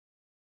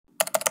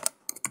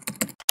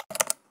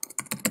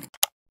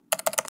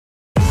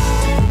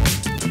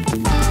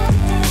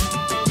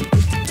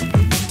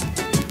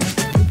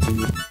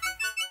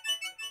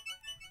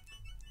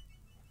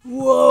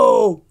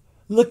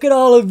Look at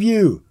all of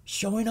you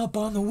showing up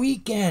on the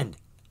weekend.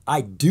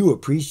 I do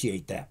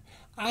appreciate that.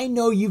 I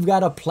know you've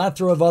got a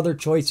plethora of other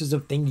choices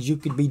of things you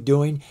could be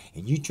doing,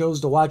 and you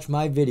chose to watch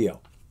my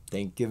video.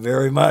 Thank you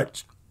very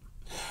much.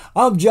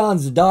 I'm John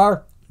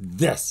Zidar.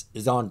 This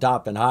is On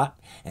Top and Hot,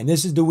 and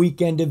this is the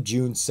weekend of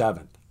June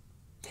 7th.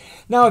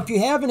 Now, if you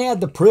haven't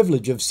had the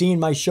privilege of seeing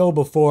my show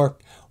before,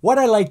 what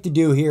I like to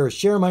do here is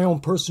share my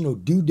own personal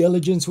due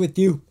diligence with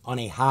you on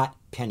a hot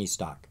penny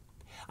stock.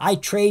 I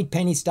trade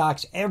penny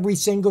stocks every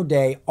single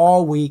day,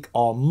 all week,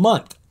 all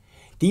month.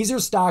 These are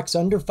stocks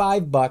under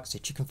 $5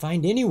 that you can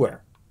find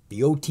anywhere. The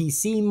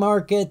OTC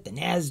market, the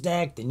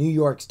NASDAQ, the New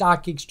York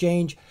Stock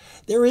Exchange.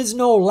 There is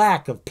no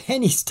lack of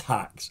penny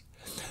stocks.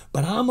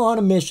 But I'm on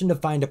a mission to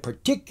find a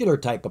particular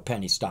type of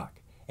penny stock.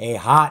 A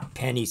hot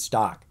penny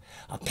stock.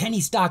 A penny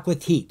stock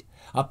with heat.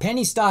 A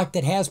penny stock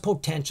that has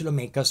potential to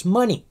make us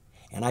money.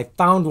 And I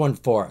found one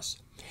for us.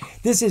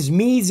 This is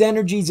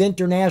MEIL-Methes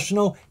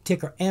International,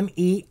 ticker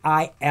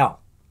MEIL.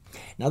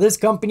 Now this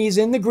company is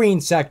in the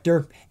green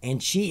sector,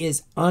 and she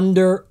is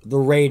under the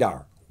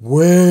radar.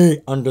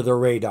 Way under the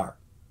radar.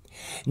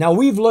 Now,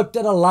 we've looked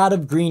at a lot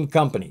of green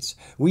companies.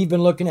 We've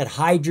been looking at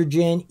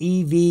hydrogen,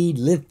 EV,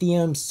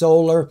 lithium,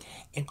 solar,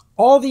 and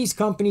all these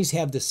companies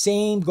have the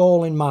same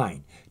goal in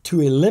mind, to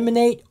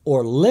eliminate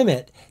or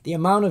limit the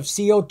amount of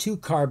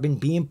CO2 carbon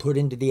being put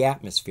into the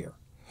atmosphere,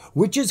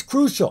 which is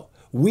crucial.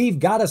 We've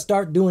got to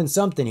start doing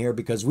something here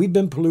because we've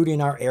been polluting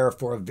our air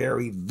for a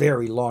very,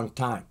 very long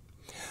time.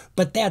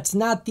 But that's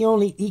not the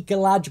only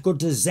ecological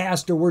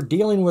disaster we're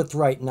dealing with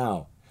right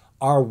now.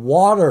 Our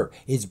water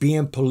is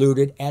being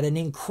polluted at an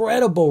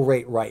incredible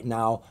rate right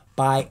now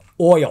by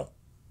oil.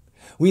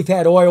 We've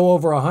had oil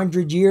over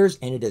 100 years,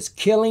 and it is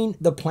killing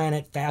the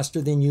planet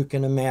faster than you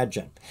can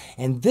imagine.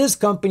 And this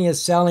company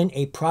is selling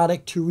a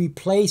product to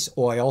replace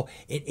oil.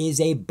 It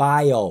is a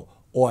BIOOIL.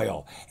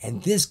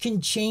 And this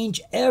can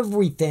change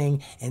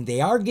everything, and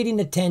they are getting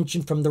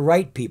attention from the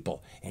right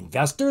people.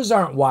 Investors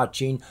aren't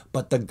watching,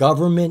 but the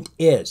government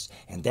is.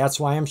 And that's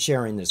why I'm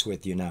sharing this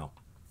with you now.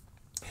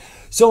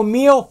 So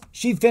MEIL,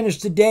 she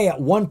finished today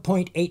at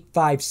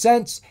 1.85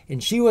 cents,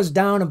 and she was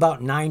down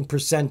about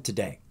 9%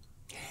 today.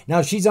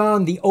 Now she's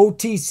on the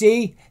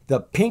OTC, the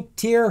pink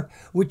tier,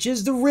 which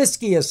is the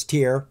riskiest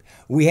tier.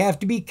 We have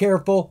to be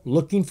careful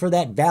looking for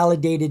that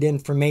validated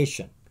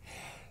information.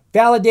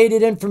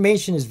 Validated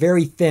information is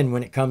very thin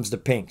when it comes to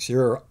pinks.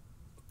 Your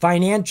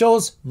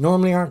financials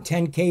normally aren't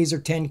 10Ks or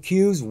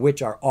 10Qs,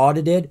 which are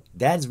audited.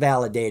 That's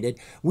validated.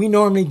 We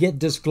normally get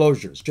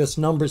disclosures, just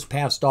numbers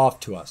passed off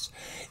to us.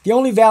 The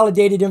only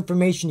validated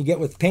information you get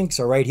with pinks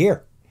are right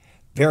here.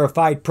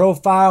 Verified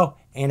profile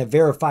and a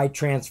verified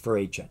transfer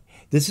agent.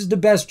 This is the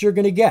best you're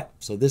going to get,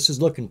 so this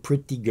is looking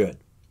pretty good.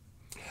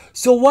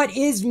 So what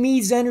is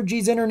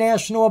MEIL-Methes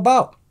International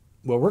about?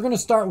 Well, we're going to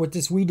start with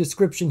this wee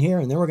description here,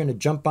 and then we're going to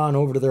jump on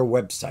over to their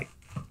website.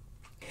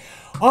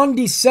 On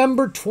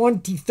December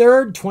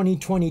 23rd,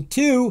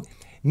 2022,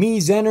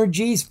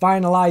 MEIL-Methes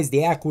finalized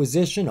the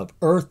acquisition of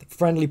Earth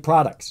Friendly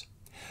Products.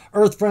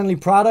 Earth Friendly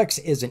Products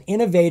is an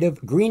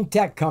innovative green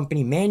tech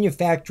company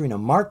manufacturing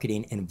and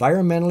marketing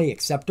environmentally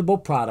acceptable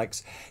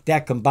products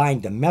that combine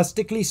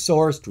domestically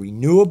sourced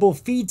renewable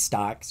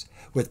feedstocks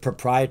with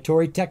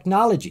proprietary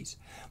technologies,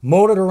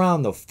 molded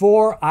around the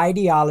 4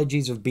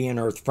 ideologies of being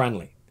earth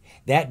friendly.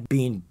 That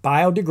being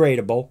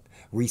biodegradable,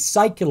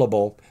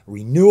 recyclable,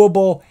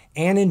 renewable,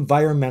 and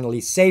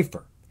environmentally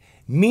safer.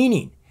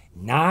 Meaning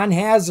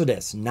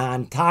non-hazardous,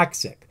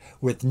 non-toxic,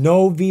 with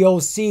no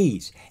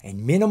VOCs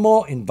and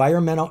minimal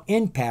environmental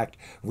impact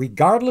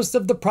regardless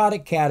of the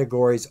product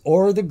categories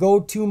or the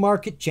go-to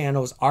market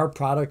channels our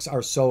products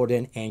are sold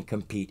in and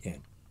compete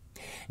in.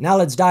 Now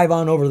let's dive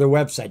on over to their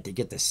website to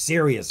get the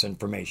serious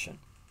information.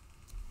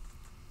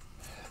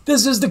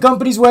 This is the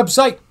company's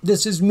website.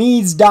 This is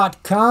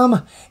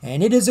MEILs.com,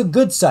 and it is a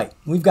good site.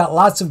 We've got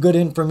lots of good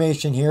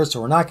information here,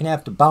 so we're not going to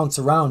have to bounce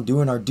around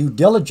doing our due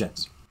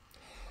diligence.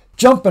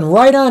 Jumping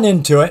right on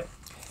into it,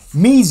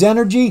 MEIL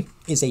Energy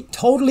is a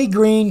totally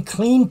green,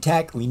 clean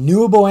tech,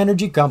 renewable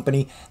energy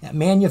company that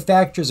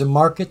manufactures and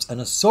markets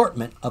an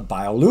assortment of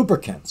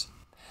biolubricants.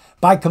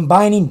 By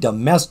combining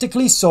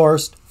domestically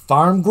sourced,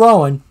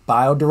 farm-grown,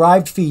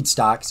 bio-derived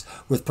feedstocks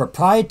with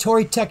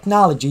proprietary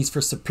technologies for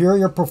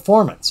superior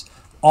performance,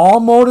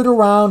 all molded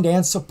around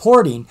and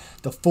supporting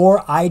the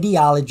 4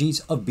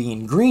 ideologies of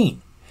being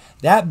green.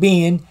 That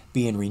being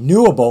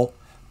renewable,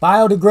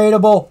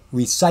 biodegradable,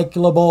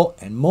 recyclable,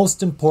 and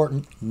most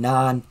important,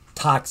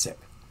 non-toxic.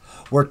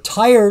 We're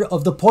tired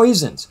of the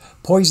poisons,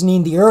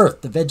 poisoning the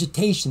earth, the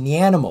vegetation, the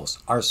animals,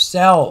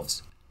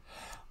 ourselves.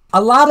 A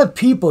lot of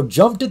people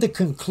jump to the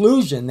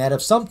conclusion that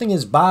if something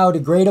is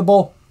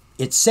biodegradable,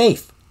 it's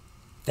safe.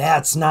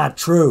 That's not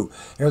true.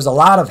 There's a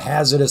lot of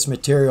hazardous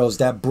materials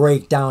that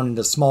break down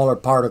into smaller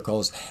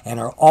particles and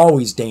are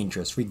always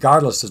dangerous,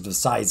 regardless of the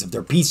size of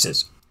their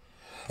pieces.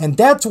 And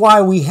that's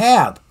why we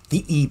have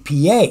the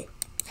EPA.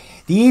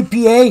 The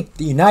EPA,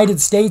 the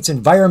United States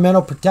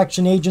Environmental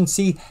Protection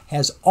Agency,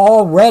 has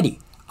already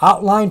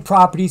outline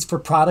properties for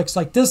products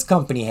like this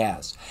company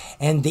has.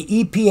 And the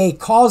EPA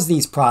calls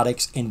these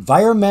products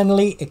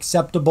environmentally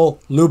acceptable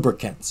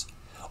lubricants,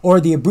 or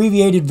the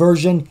abbreviated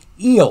version,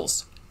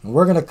 EELs. And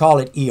we're going to call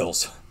it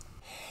EELs.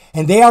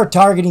 And they are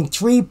targeting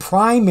 3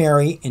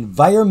 primary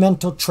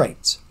environmental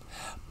traits: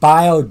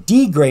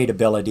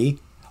 biodegradability,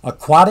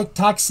 aquatic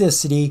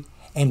toxicity,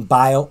 and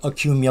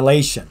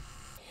bioaccumulation.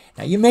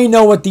 Now, you may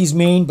know what these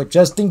mean, but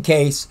just in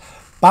case,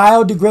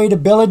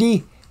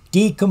 biodegradability,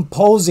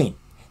 decomposing.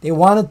 They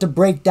want it to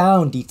break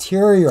down,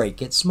 deteriorate,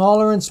 get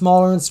smaller and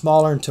smaller and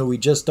smaller until we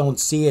just don't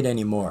see it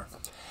anymore.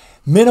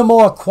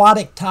 Minimal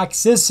aquatic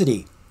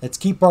toxicity. Let's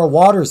keep our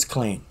waters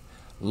clean.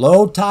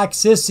 Low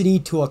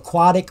toxicity to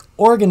aquatic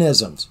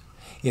organisms.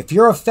 If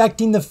you're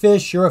affecting the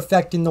fish, you're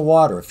affecting the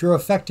water. If you're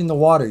affecting the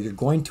water, you're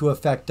going to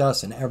affect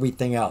us and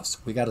everything else.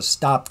 We got to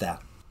stop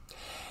that.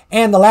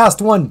 And the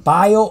last one,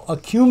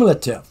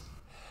 bioaccumulative.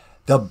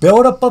 The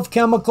buildup of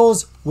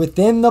chemicals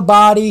within the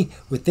body,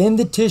 within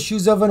the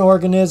tissues of an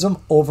organism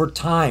over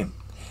time.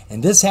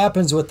 And this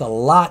happens with a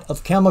lot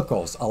of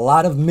chemicals, a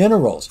lot of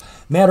minerals.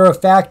 Matter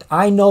of fact,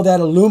 I know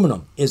that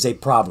aluminum is a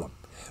problem.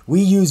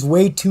 We use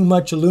way too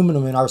much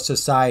aluminum in our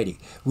society.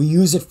 We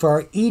use it for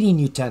our eating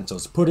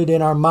utensils, put it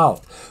in our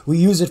mouth. We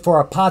use it for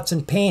our pots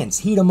and pans,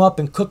 heat them up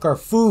and cook our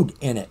food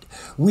in it.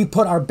 We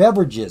put our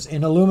beverages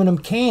in aluminum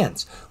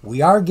cans.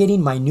 We are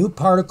getting minute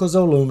particles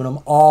of aluminum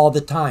all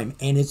the time,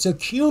 and it's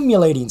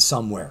accumulating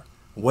somewhere.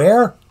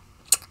 Where?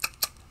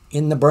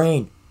 In the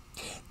brain.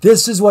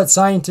 This is what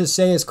scientists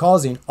say is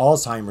causing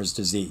Alzheimer's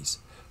disease.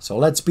 So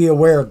let's be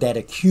aware of that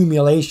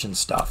accumulation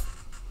stuff.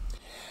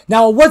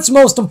 Now, what's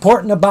most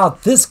important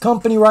about this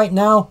company right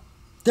now?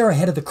 They're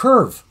ahead of the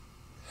curve.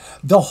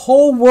 The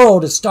whole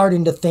world is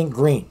starting to think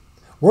green.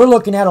 We're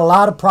looking at a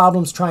lot of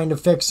problems trying to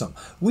fix them.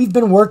 We've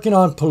been working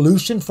on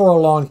pollution for a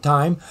long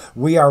time.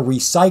 We are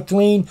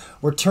recycling.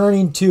 We're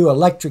turning to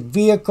electric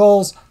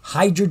vehicles,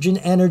 hydrogen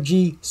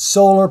energy,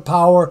 solar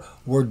power.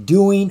 We're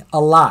doing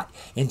a lot.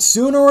 And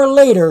sooner or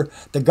later,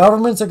 the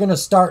governments are going to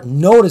start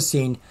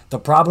noticing the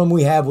problem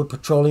we have with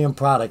petroleum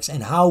products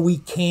and how we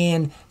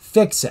can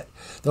fix it.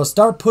 They'll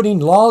start putting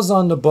laws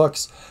on the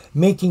books,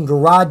 making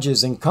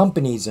garages and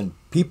companies and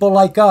people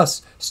like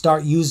us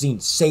start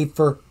using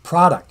safer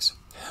products.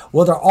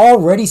 Well, they're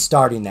already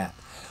starting that.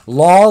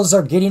 Laws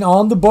are getting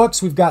on the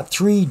books. We've got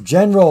 3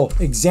 general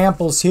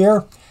examples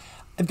here.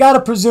 I've got to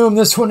presume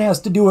this one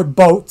has to do with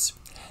boats.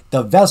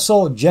 The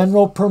Vessel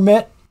General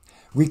Permit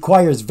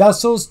requires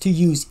vessels to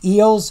use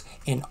EELs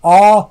in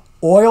all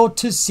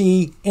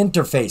oil-to-sea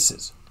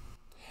interfaces.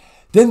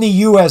 Then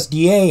the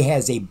USDA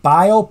has a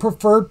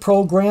bio-preferred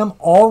program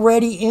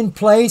already in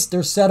place.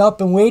 They're set up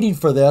and waiting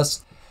for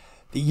this.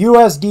 The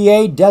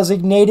USDA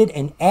designated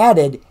and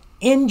added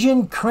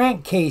engine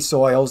crankcase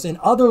oils and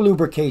other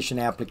lubrication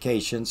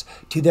applications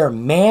to their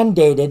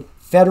mandated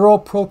federal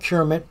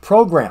procurement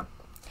program.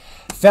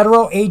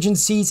 Federal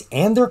agencies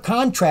and their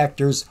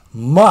contractors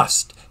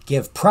must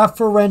give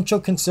preferential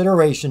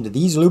consideration to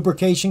these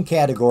lubrication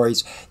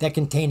categories that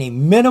contain a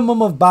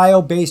minimum of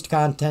bio-based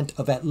content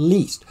of at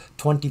least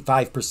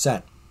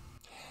 25%.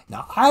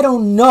 Now, I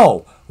don't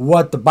know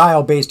what the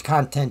bio-based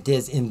content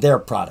is in their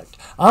product.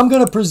 I'm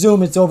going to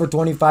presume it's over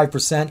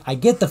 25%. I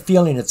get the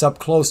feeling it's up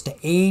close to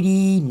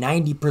 80,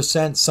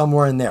 90%,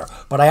 somewhere in there.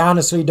 But I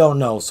honestly don't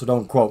know, so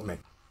don't quote me.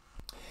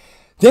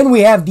 Then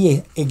we have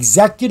the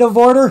executive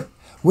order,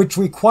 which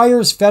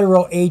requires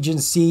federal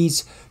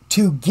agencies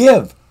to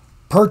give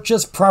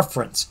purchase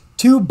preference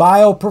to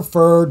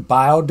bio-preferred,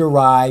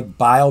 bio-derived,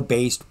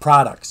 bio-based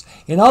products.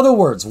 In other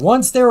words,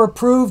 once they're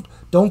approved,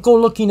 don't go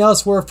looking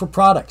elsewhere for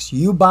products.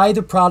 You buy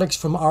the products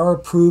from our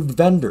approved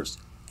vendors.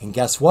 And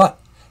guess what?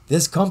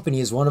 This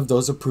company is one of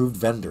those approved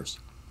vendors.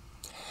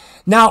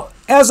 Now,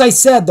 as I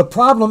said, the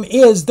problem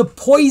is the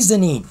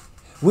poisoning.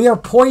 We are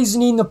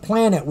poisoning the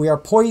planet. We are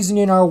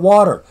poisoning our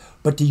water.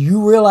 But do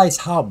you realize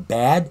how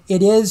bad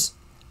it is?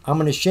 I'm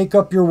going to shake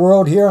up your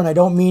world here, and I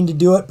don't mean to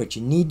do it, but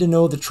you need to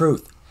know the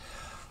truth.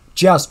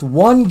 Just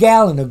 1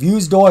 gallon of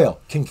used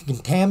oil can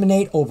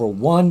contaminate over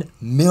 1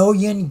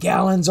 million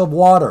gallons of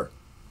water.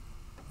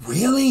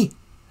 Really?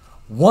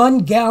 1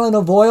 gallon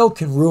of oil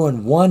can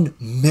ruin 1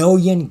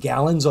 million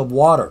gallons of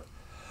water.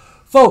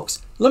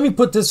 Folks, let me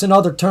put this in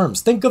other terms.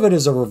 Think of it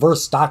as a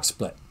reverse stock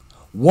split.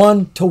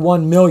 1 to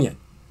 1 million.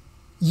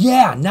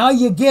 Yeah, now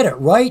you get it,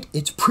 right?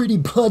 It's pretty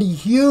bloody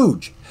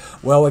huge.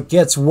 Well, it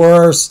gets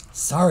worse.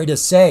 Sorry to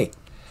say.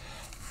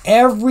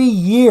 Every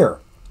year,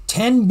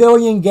 10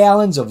 billion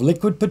gallons of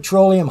liquid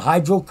petroleum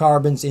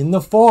hydrocarbons in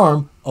the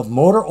form of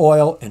motor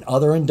oil and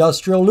other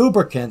industrial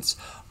lubricants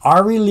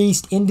are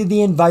released into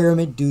the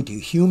environment due to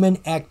human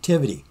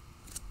activity.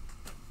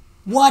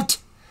 What?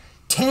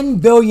 10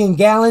 billion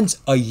gallons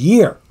a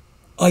year.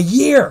 A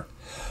year.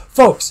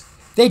 Folks,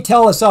 they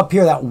tell us up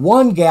here that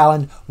 1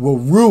 gallon will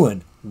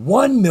ruin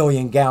 1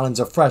 million gallons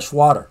of fresh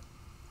water.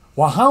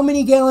 Well, how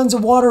many gallons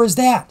of water is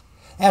that?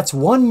 That's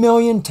 1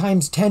 million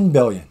times 10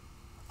 billion.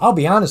 I'll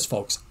be honest,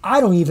 folks,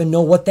 I don't even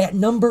know what that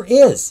number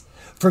is.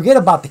 Forget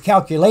about the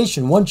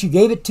calculation. Once you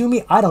gave it to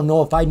me, I don't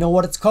know if I know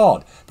what it's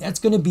called. That's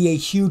going to be a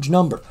huge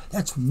number.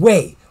 That's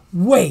way,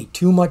 Way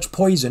too much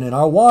poison in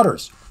our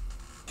waters.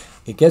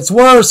 It gets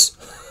worse.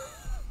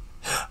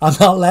 I'm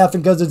not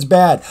laughing because it's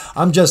bad.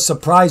 I'm just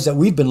surprised that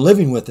we've been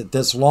living with it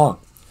this long.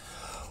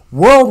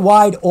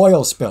 Worldwide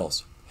oil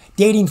spills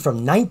dating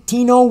from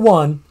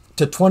 1901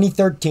 to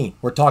 2013,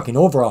 we're talking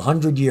over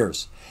 100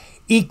 years,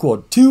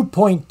 equaled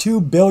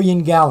 2.2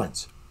 billion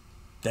gallons.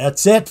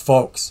 That's it,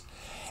 folks.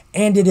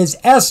 And it is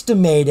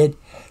estimated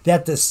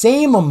that the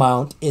same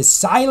amount is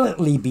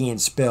silently being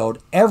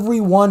spilled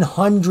every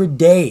 100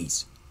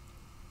 days.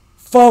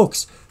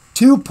 Folks,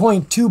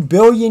 2.2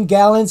 billion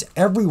gallons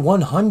every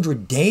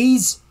 100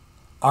 days?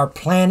 Our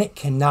planet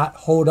cannot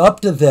hold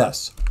up to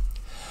this.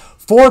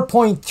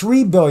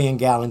 4.3 billion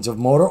gallons of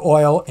motor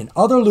oil and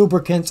other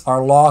lubricants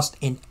are lost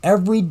in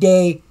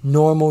everyday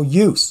normal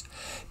use,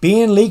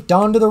 being leaked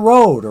onto the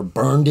road or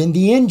burned in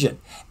the engine,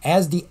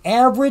 as the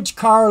average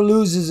car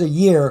loses a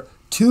year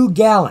 2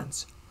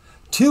 gallons.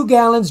 2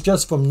 gallons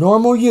just from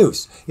normal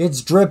use.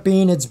 It's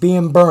dripping, it's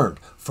being burned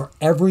for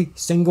every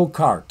single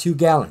car, 2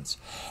 gallons.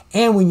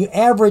 And when you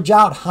average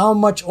out how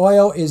much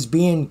oil is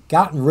being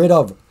gotten rid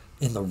of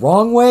in the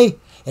wrong way,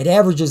 it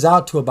averages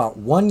out to about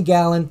 1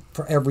 gallon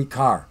for every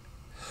car.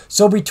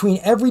 So between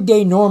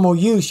everyday normal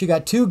use, you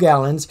got 2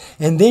 gallons,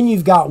 and then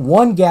you've got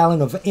 1 gallon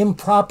of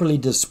improperly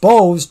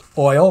disposed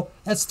oil.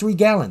 That's 3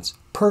 gallons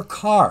per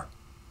car.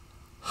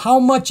 How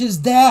much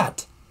is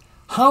that?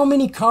 How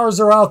many cars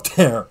are out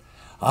there?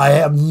 I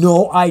have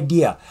no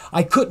idea.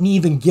 I couldn't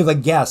even give a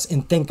guess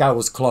and think I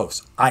was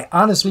close. I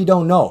honestly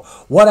don't know.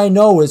 What I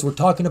know is we're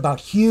talking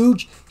about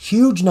huge,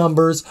 huge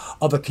numbers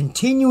of a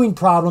continuing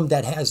problem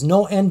that has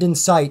no end in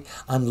sight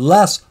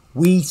unless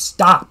we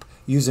stop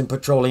using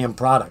petroleum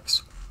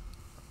products.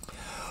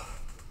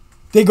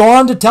 They go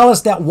on to tell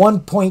us that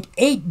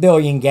 1.8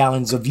 billion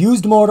gallons of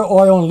used motor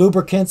oil and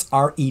lubricants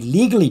are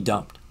illegally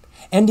dumped,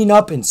 ending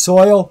up in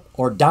soil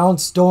or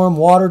downstorm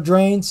water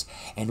drains.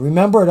 And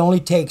remember, it only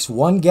takes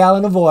 1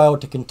 gallon of oil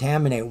to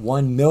contaminate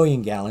 1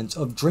 million gallons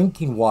of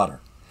drinking water.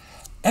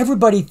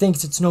 Everybody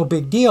thinks it's no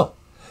big deal.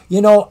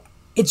 You know,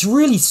 it's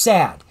really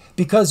sad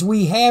because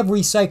we have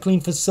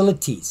recycling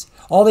facilities.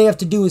 All they have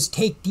to do is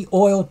take the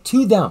oil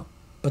to them.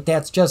 But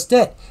that's just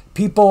it.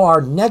 People are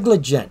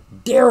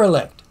negligent,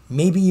 derelict,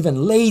 maybe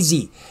even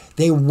lazy.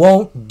 They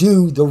won't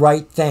do the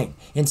right thing.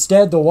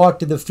 Instead, they'll walk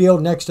to the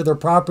field next to their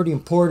property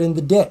and pour it in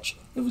the ditch.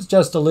 It was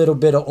just a little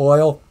bit of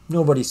oil.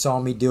 Nobody saw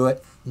me do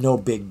it. No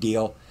big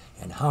deal.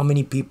 And how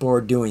many people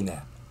are doing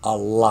that? A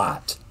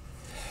lot.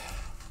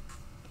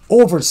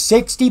 Over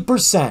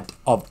 60%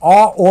 of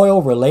all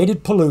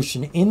oil-related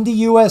pollution in the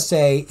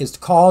USA is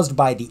caused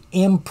by the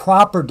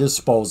improper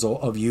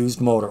disposal of used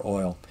motor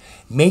oil,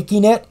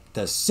 making it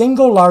the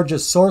single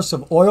largest source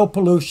of oil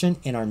pollution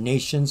in our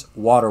nation's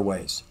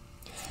waterways.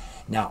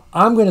 Now,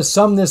 I'm going to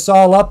sum this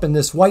all up in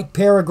this white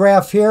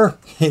paragraph here.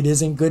 It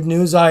isn't good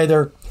news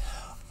either.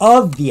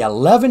 Of the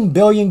 11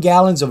 billion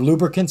gallons of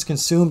lubricants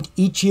consumed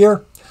each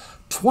year,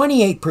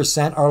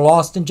 28% are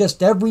lost in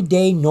just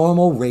everyday,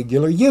 normal,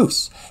 regular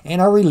use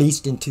and are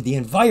released into the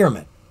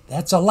environment.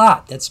 That's a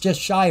lot. That's just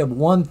shy of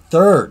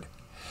 1/3.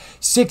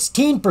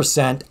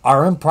 16%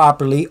 are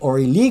improperly or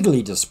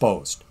illegally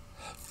disposed.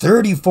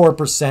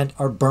 34%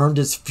 are burned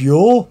as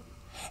fuel,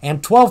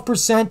 and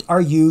 12%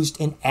 are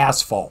used in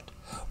asphalt.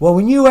 Well,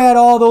 when you add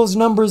all those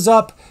numbers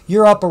up,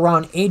 you're up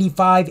around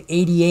 85,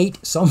 88,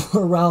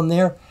 somewhere around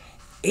there.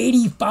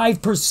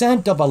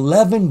 85% of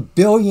 11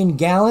 billion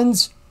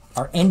gallons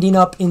are ending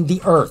up in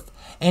the earth,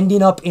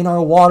 ending up in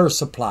our water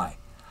supply.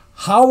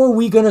 How are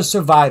we going to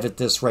survive at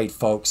this rate,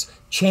 folks?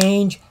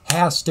 Change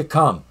has to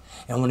come.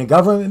 And when the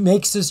government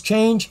makes this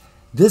change,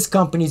 this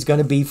company is going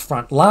to be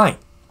front line.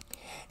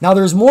 Now,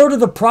 there's more to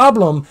the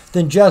problem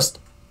than just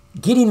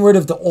getting rid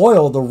of the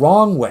oil the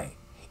wrong way.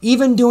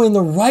 Even doing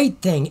the right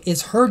thing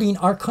is hurting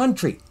our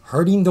country,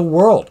 hurting the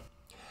world.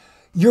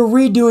 You're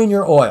redoing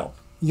your oil.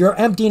 You're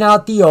emptying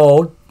out the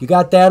old. You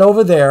got that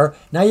over there.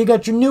 Now you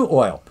got your new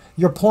oil.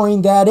 You're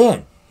pouring that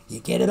in. You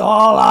get it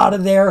all out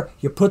of there.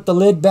 You put the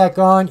lid back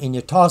on and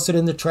you toss it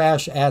in the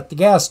trash at the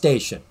gas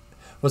station.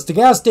 What's the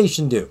gas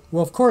station do?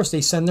 Well, of course,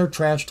 they send their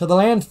trash to the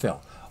landfill.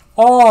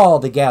 All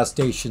the gas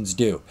stations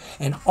do.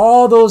 And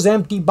all those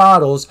empty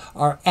bottles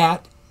are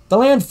at the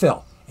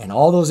landfill. And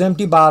all those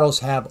empty bottles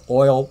have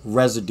oil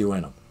residue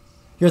in them.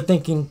 You're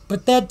thinking,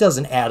 but that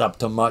doesn't add up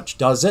to much,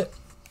 does it?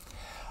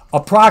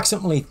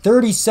 Approximately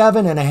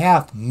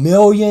 37.5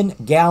 million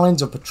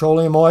gallons of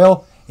petroleum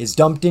oil is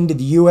dumped into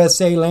the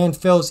USA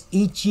landfills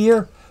each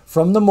year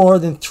from the more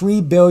than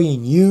 3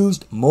 billion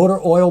used motor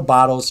oil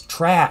bottles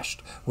trashed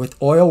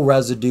with oil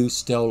residue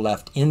still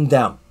left in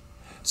them.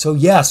 So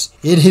yes,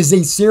 it is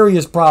a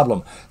serious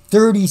problem.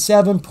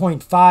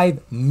 37.5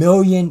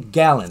 million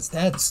gallons.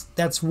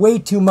 That's way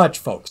too much,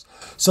 folks.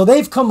 So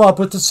they've come up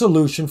with a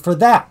solution for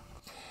that.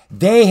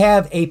 They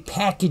have a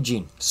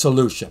packaging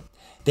solution.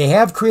 They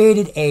have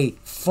created a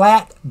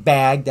flat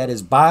bag that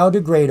is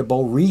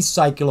biodegradable,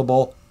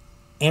 recyclable,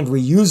 and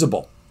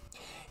reusable.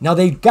 Now,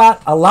 they've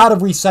got a lot of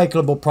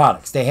recyclable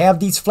products. They have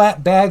these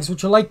flat bags,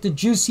 which are like the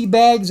juicy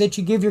bags that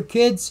you give your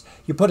kids.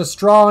 You put a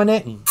straw in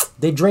it and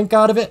they drink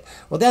out of it.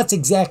 Well, that's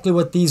exactly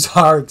what these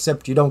are,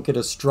 except you don't get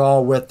a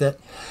straw with it.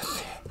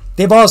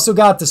 They've also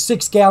got the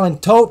 6-gallon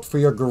tote for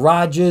your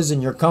garages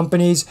and your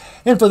companies.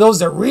 And for those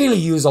that really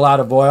use a lot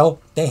of oil,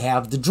 they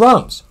have the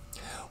drums.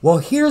 Well,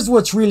 here's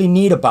what's really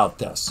neat about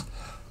this.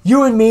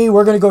 You and me,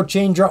 we're going to go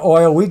change our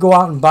oil. We go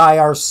out and buy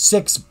our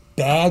 6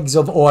 bags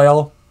of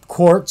oil,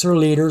 quarts or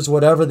liters,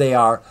 whatever they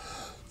are.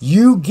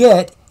 You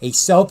get a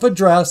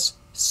self-addressed,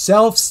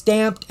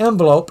 self-stamped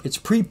envelope. It's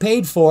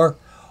prepaid for.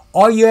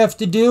 All you have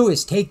to do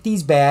is take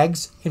these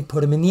bags and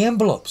put them in the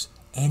envelopes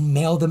and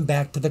mail them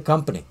back to the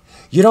company.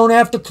 You don't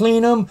have to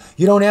clean them.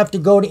 You don't have to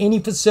go to any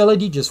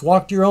facility. Just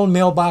walk to your own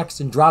mailbox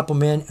and drop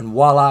them in, and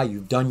voila,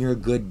 you've done your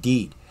good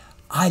deed.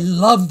 I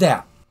love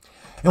that.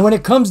 And when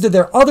it comes to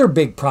their other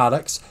big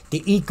products,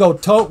 the Eco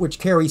Tote, which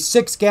carries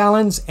 6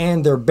 gallons,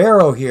 and their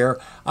Barrow here,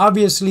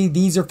 obviously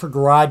these are for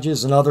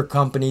garages and other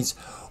companies.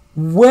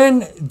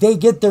 When they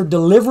get their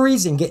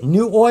deliveries and get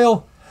new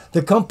oil,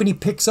 the company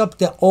picks up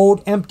the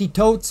old empty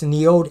totes and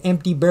the old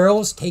empty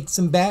barrels, takes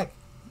them back,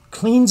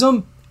 cleans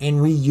them,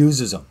 and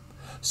reuses them.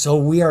 So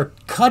we are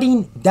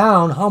cutting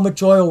down how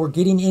much oil we're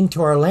getting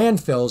into our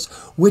landfills,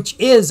 which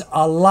is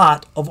a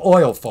lot of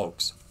oil,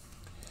 folks.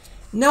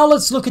 Now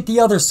let's look at the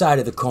other side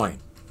of the coin.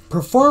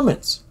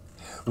 Performance.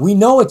 We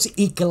know it's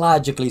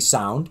ecologically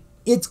sound.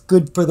 It's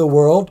good for the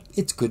world.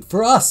 It's good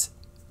for us.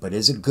 But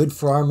is it good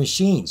for our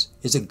machines?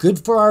 Is it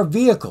good for our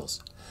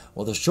vehicles?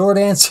 Well, the short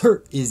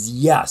answer is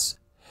yes.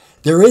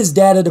 There is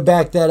data to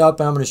back that up,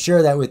 and I'm going to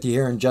share that with you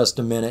here in just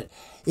a minute.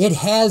 It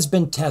has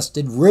been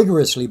tested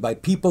rigorously by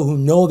people who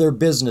know their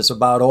business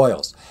about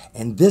oils,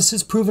 and this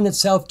has proven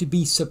itself to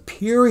be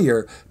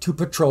superior to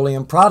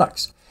petroleum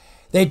products.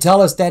 They tell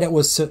us that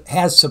it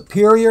has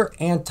superior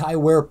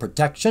anti-wear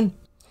protection.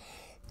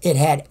 It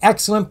had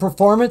excellent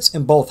performance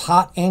in both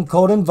hot and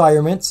cold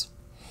environments.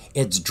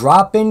 Its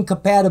drop-in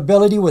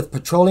compatibility with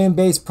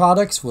petroleum-based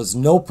products was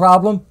no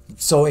problem,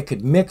 so it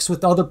could mix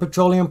with other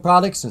petroleum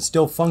products and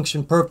still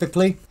function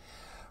perfectly.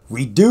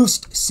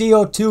 Reduced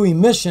CO2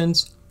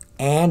 emissions,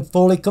 and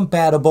fully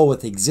compatible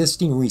with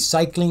existing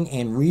recycling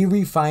and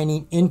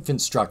re-refining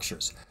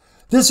infrastructures.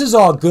 This is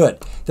all good.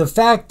 The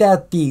fact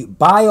that the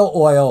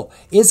bio-oil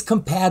is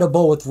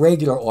compatible with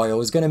regular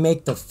oil is going to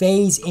make the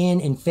phase in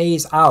and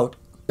phase out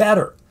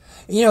better.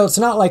 You know, it's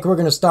not like we're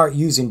going to start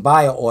using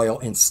bio-oil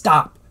and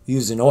stop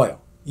using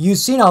oil. You've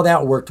seen how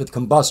that worked with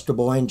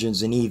combustible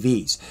engines and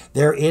EVs.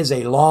 There is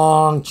a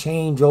long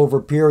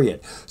changeover period.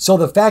 So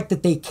the fact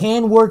that they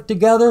can work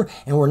together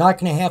and we're not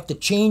going to have to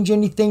change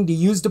anything to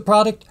use the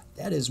product,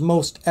 that is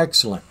most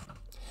excellent.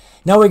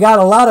 Now we got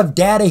a lot of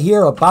data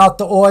here about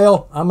the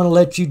oil. I'm going to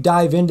let you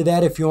dive into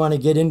that if you want to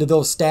get into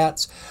those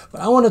stats.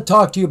 But I want to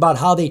talk to you about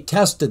how they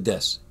tested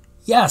this.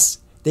 Yes,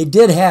 they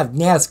did have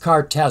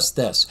NASCAR test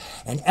this.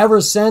 And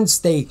ever since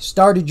they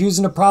started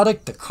using the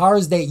product, the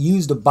cars that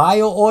use the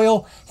bio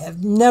oil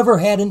have never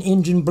had an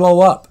engine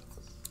blow up.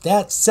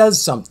 That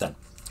says something.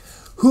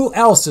 Who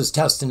else is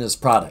testing this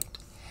product?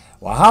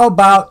 Well, how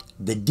about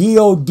the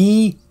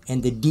DOD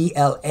and the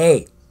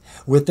DLA?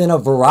 Within a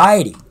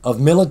variety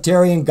of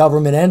military and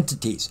government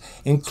entities,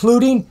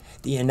 including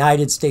the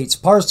United States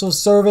Parcel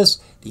Service,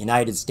 the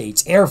United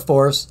States Air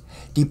Force,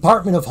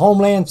 Department of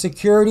Homeland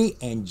Security,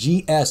 and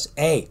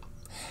GSA.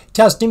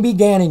 Testing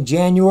began in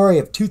January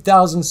of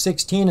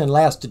 2016 and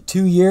lasted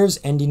 2 years,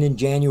 ending in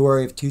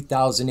January of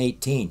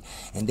 2018.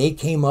 And they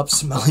came up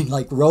smelling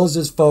like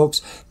roses,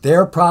 folks.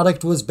 Their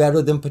product was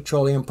better than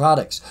petroleum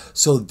products.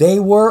 So they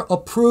were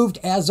approved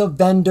as a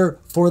vendor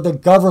for the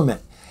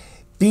government.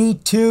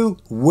 B2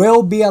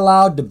 will be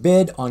allowed to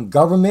bid on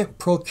government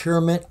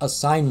procurement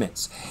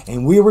assignments.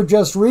 And we were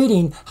just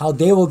reading how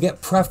they will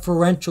get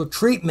preferential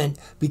treatment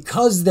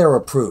because they're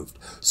approved.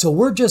 So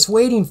we're just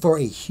waiting for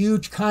a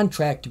huge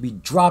contract to be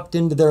dropped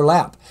into their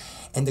lap.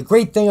 And the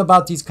great thing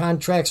about these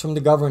contracts from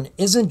the government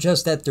isn't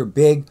just that they're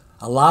big,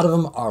 a lot of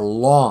them are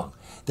long.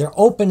 They're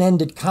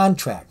open-ended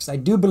contracts. I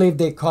do believe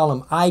they call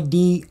them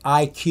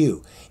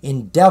IDIQ,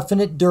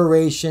 indefinite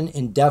duration,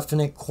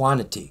 indefinite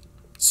quantity.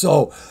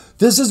 So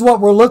this is what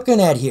we're looking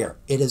at here.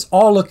 It is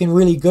all looking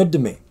really good to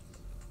me.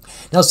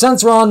 Now,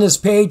 since we're on this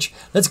page,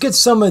 let's get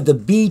some of the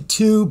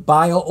B2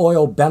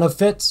 bio-oil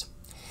benefits.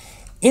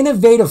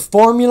 Innovative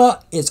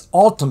formula is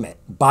ultimate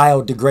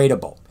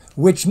biodegradable,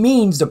 which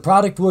means the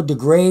product will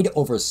degrade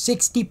over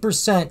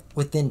 60%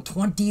 within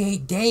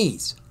 28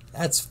 days.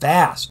 That's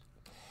fast.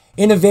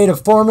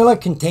 Innovative formula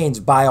contains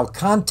bio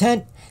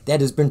content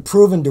that has been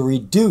proven to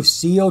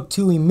reduce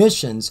CO2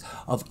 emissions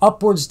of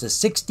upwards to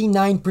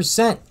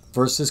 69%.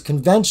 Versus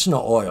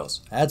conventional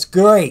oils. That's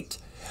great.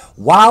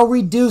 While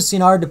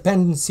reducing our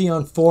dependency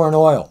on foreign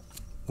oil.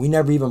 We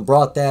never even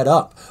brought that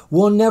up.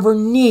 We'll never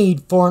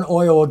need foreign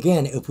oil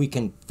again if we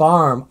can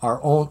farm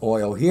our own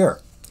oil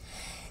here.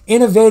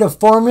 Innovative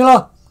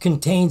formula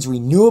contains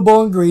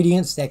renewable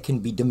ingredients that can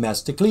be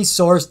domestically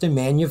sourced and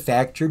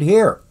manufactured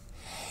here.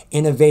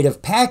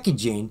 Innovative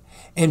packaging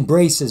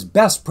embraces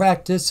best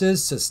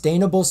practices,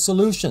 sustainable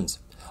solutions.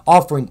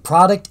 offering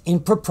product in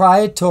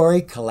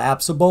proprietary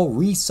collapsible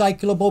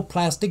recyclable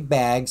plastic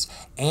bags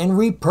and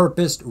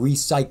repurposed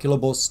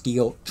recyclable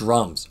steel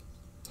drums.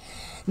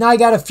 Now I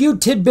got a few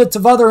tidbits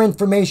of other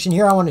information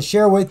here I want to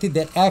share with you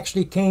that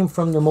actually came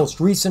from their most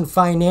recent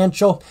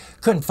financial.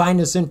 Couldn't find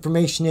this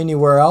information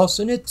anywhere else,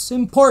 and it's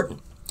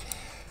important.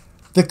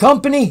 The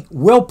company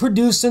will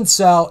produce and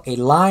sell a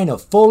line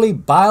of fully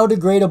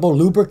biodegradable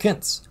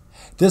lubricants.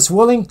 This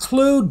will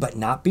include, but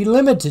not be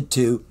limited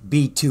to,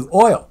 B2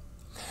 oil.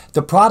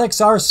 The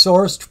products are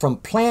sourced from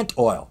plant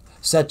oil,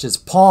 such as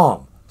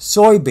palm,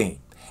 soybean,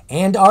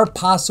 and are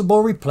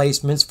possible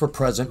replacements for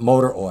present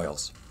motor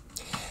oils.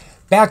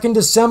 Back in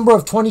December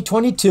of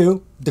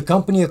 2022, the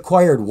company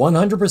acquired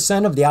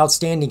 100% of the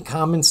outstanding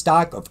common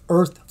stock of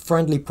Earth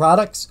Friendly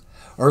products.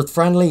 Earth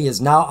Friendly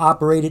is now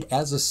operated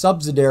as a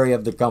subsidiary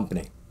of the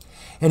company.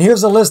 And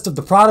here's a list of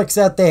the products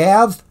that they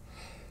have.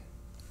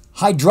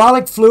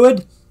 Hydraulic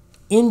fluid,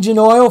 engine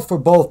oil for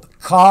both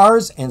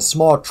cars and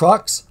small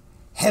trucks,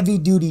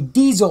 heavy-duty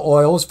diesel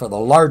oils for the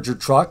larger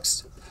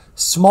trucks,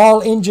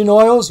 small engine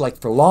oils like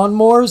for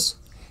lawnmowers,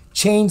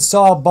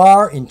 chainsaw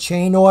bar and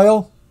chain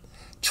oil,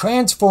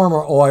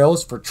 transformer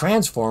oils for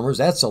transformers,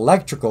 that's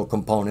electrical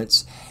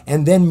components,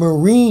 and then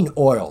marine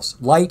oils,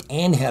 light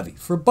and heavy,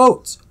 for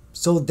boats.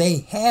 So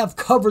they have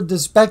covered the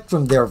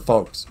spectrum there,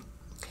 folks.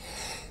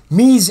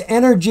 MEIL-Methes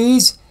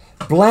Energies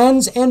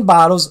blends and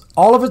bottles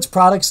all of its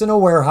products in a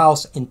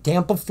warehouse in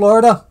Tampa,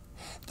 Florida.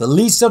 The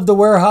lease of the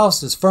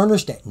warehouse is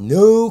furnished at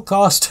no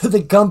cost to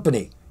the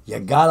company. You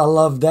gotta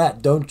love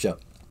that, don't you?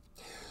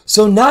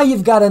 So now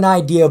you've got an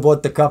idea of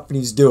what the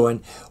company's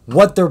doing,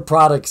 what their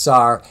products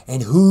are,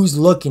 and who's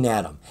looking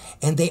at them.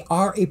 And they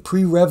are a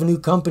pre-revenue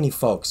company,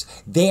 folks.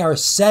 They are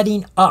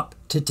setting up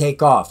to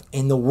take off,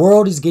 and the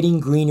world is getting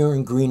greener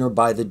and greener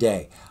by the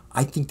day.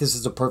 I think this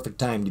is a perfect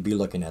time to be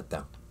looking at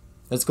them.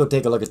 Let's go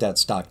take a look at that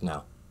stock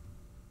now.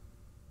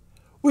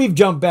 We've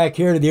jumped back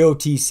here to the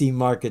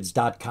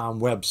OTCmarkets.com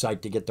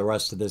website to get the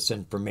rest of this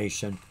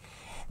information.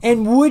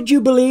 And would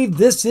you believe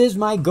this is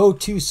my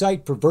go-to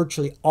site for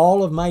virtually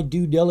all of my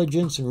due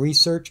diligence and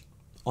research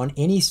on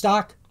any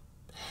stock?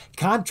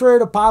 Contrary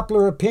to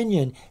popular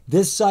opinion,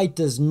 this site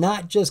does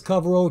not just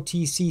cover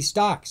OTC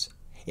stocks.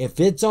 If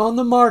it's on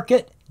the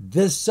market,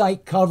 this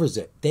site covers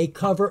it. They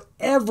cover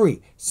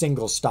every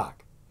single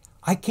stock.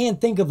 I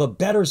can't think of a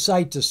better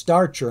site to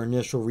start your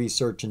initial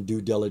research and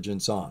due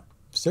diligence on.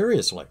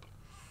 Seriously.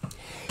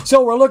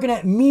 So we're looking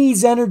at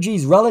MEIL-Methes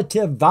Energy's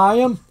relative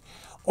volume.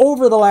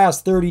 Over the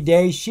last 30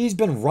 days, she's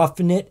been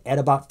roughing it at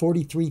about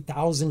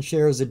 43,000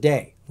 shares a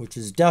day, which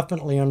is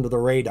definitely under the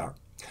radar.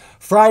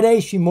 Friday,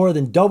 she more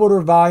than doubled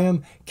her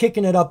volume,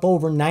 kicking it up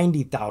over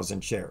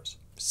 90,000 shares.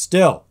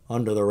 Still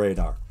under the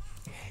radar.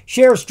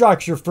 Share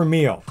structure for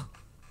MEIL.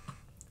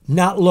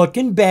 Not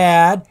looking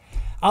bad.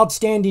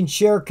 Outstanding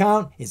share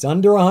count is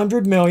under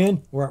 100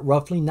 million. We're at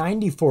roughly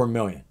 94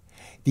 million.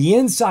 The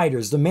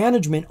insiders, the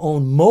management,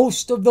 own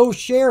most of those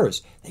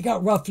shares. They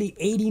got roughly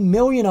 80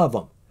 million of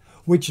them,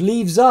 which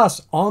leaves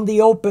us on the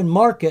open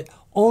market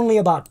only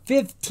about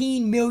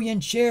 15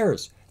 million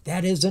shares.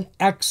 That is an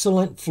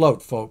excellent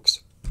float,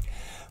 folks.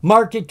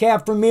 Market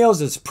cap for MEIL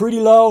is pretty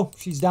low.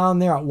 She's down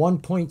there at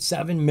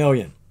 1.7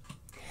 million.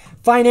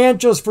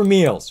 Financials for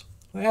MEIL.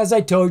 As I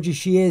told you,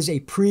 she is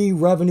a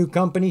pre-revenue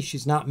company.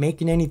 She's not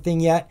making anything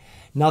yet.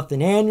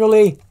 Nothing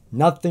annually,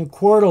 nothing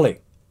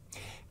quarterly.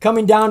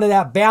 Coming down to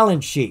that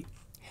balance sheet.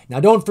 Now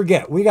don't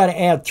forget, we got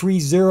to add 3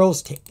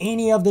 zeros to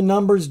any of the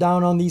numbers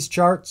down on these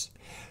charts.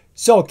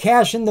 So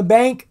cash in the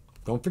bank,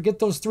 don't forget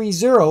those 3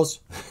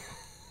 zeros.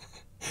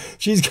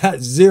 She's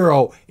got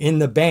 0 in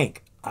the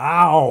bank.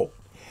 Ow.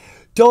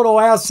 Total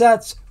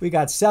assets, we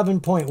got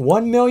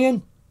 7.1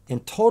 million.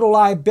 And total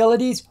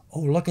liabilities,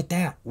 oh, look at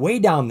that, way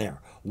down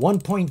there,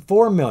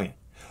 1.4 million.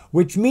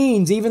 Which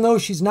means even though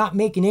she's not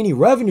making any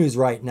revenues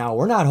right now,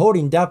 we're not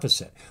holding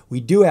deficit. We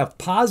do have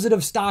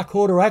positive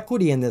stockholder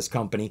equity in this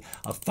company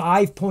of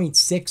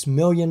 $5.6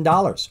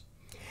 million.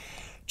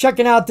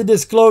 Checking out the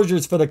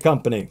disclosures for the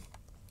company.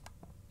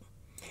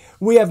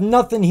 We have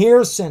nothing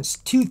here since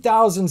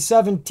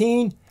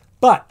 2017,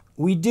 but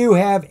we do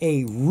have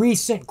a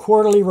recent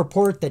quarterly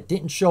report that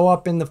didn't show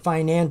up in the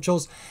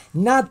financials.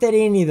 Not that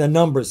any of the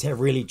numbers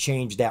have really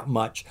changed that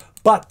much,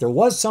 but there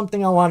was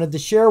something I wanted to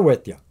share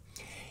with you.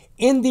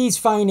 In these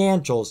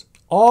financials,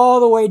 all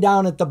the way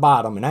down at the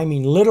bottom, and I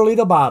mean literally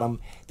the bottom,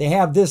 they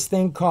have this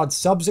thing called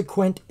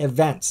subsequent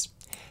events.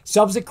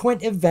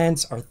 Subsequent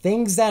events are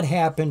things that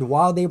happened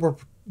while they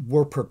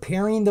were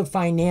preparing the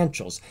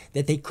financials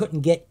that they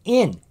couldn't get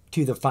in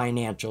to the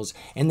financials,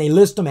 and they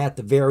list them at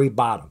the very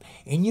bottom.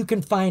 And you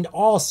can find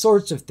all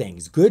sorts of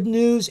things, good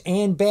news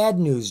and bad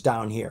news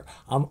down here.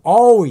 I'm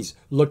always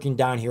looking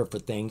down here for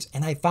things,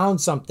 and I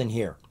found something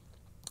here.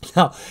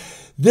 Now,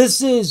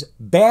 this is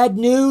bad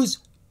news,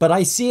 but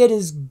I see it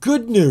as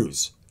good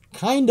news,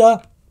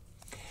 kinda.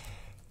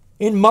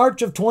 In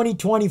March of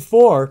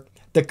 2024,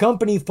 the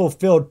company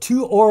fulfilled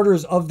 2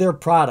 orders of their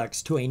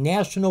products to a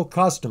national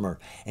customer,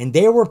 and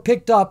they were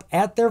picked up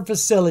at their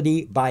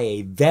facility by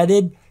a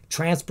vetted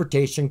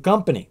transportation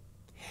company.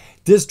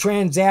 This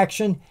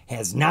transaction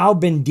has now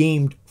been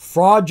deemed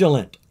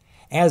fraudulent,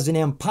 as an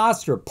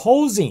imposter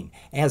posing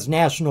as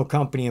national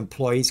company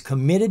employees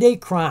committed a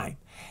crime,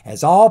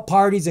 as all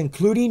parties,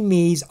 including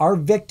MEIS, are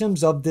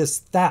victims of this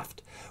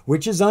theft,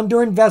 which is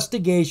under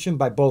investigation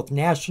by both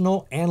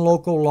national and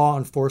local law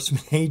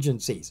enforcement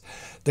agencies.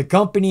 The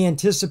company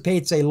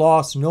anticipates a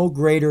loss no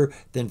greater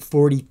than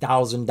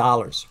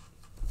 $40,000.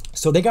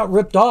 So they got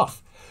ripped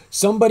off.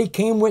 Somebody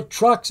came with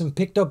trucks and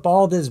picked up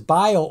all this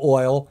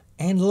BIOOIL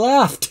and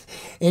left.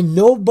 And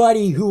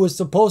nobody who was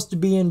supposed to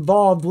be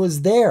involved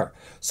was there.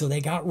 So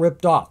they got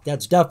ripped off.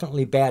 That's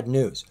definitely bad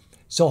news.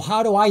 So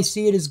how do I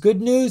see it as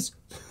good news?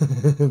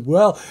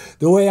 Well,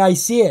 the way I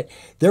see it,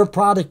 their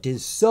product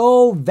is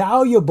so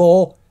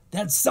valuable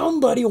that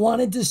somebody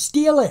wanted to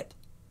steal it.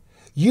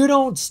 You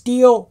don't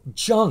steal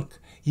junk.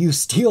 You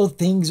steal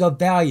things of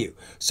value.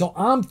 So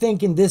I'm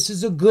thinking this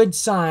is a good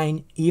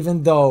sign,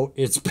 even though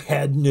it's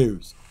bad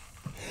news.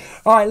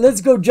 All right,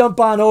 let's go jump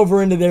on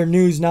over into their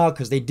news now,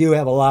 because they do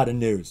have a lot of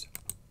news.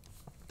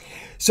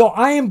 So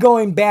I am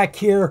going back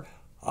here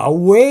a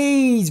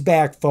ways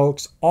back,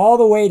 folks, all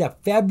the way to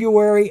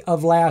February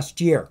of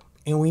last year.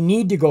 And we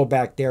need to go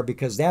back there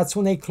because that's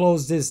when they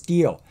closed this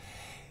deal.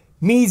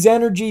 MEIS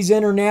Energies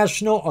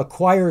International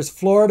acquires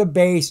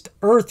Florida-based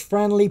Earth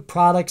Friendly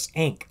Products,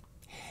 Inc.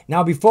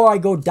 Now, before I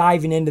go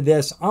diving into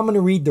this, I'm going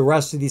to read the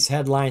rest of these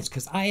headlines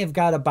because I have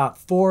got about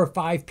 4 or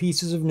 5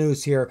 pieces of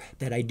news here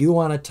that I do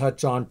want to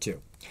touch on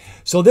too.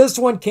 So this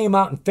one came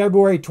out in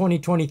February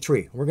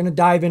 2023. We're going to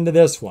dive into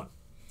this one.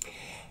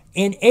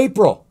 In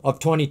April of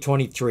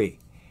 2023,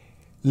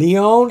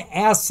 Leone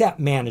Asset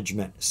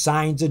Management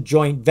signs a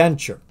joint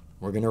venture.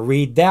 We're going to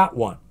read that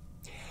one.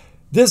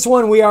 This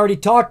one we already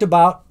talked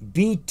about.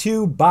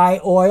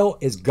 BIOOIL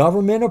is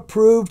government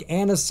approved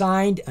and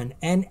assigned an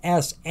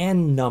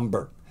NSN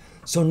number.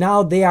 So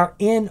now they are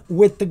in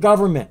with the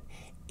government.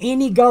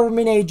 Any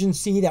government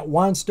agency that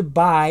wants to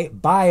buy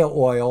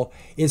BIOOIL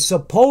is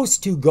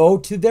supposed to go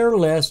to their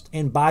list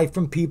and buy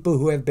from people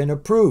who have been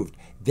approved.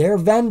 They're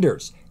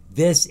vendors.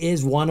 This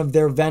is one of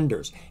their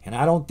vendors. And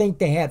I don't think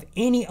they have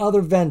any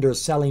other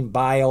vendors selling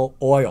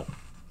BIOOIL.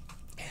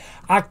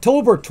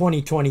 October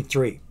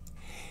 2023,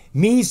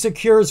 MEIS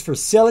secures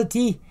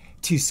facility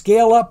to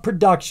scale up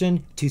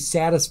production to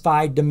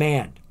satisfy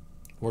demand.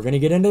 We're going to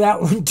get into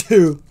that one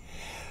too.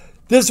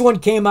 This one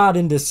came out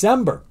in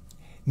December.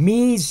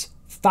 MEIS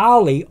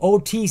Foley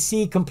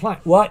OTC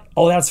compliant. What?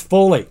 Oh, that's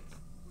fully.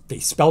 They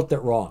spelt it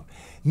wrong.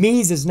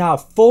 MEIS is now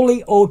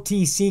fully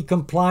OTC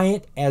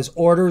compliant as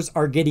orders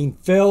are getting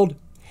filled.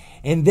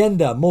 And then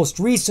the most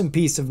recent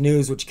piece of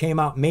news, which came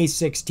out May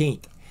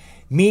 16th.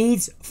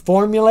 MEIS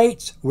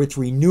formulates with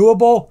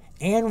renewable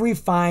and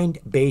refined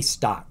base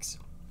stocks.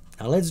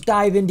 Now let's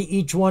dive into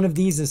each one of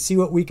these and see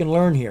what we can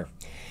learn here.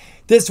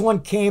 This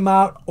one came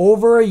out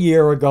over a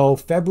year ago,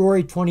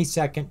 February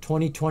 22nd,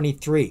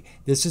 2023.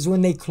 This is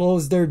when they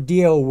closed their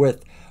deal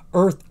with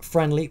Earth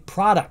Friendly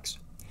Products.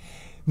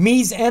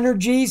 MEIS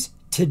Energies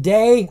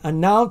today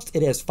announced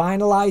it has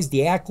finalized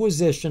the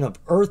acquisition of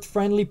Earth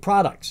Friendly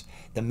Products,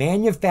 the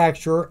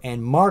manufacturer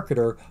and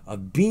marketer of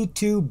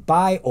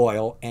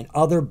B2-Bioil and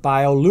other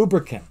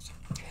biolubricants.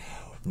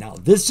 Now,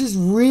 this is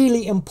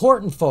really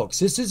important, folks.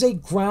 This is a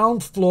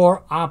ground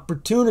floor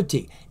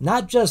opportunity.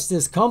 Not just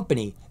this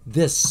company,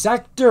 this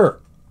sector.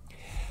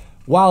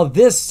 While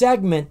this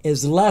segment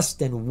is less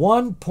than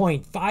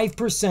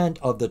 1.5%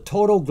 of the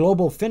total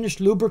global finished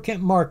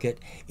lubricant market,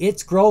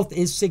 its growth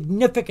is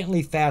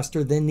significantly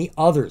faster than the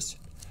others.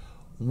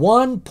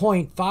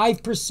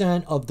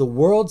 1.5% of the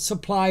world's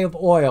supply of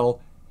oil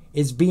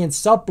is being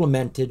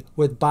supplemented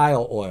with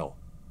BIOOIL.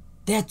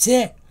 That's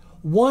it.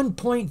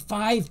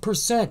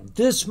 1.5%.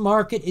 This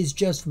market is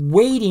just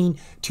waiting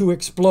to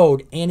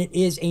explode, and it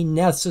is a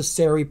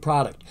necessary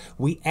product.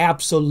 We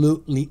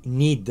absolutely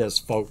need this,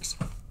 folks.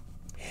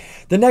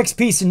 The next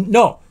piece,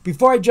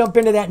 before I jump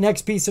into that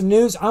next piece of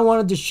news, I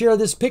wanted to share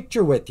this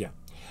picture with you.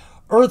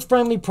 Earth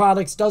Friendly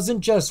Products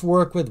doesn't just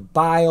work with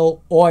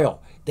BIOOIL.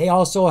 They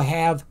also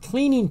have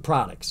cleaning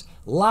products,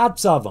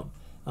 lots of them.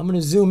 I'm going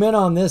to zoom in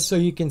on this so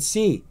you can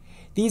see.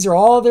 These are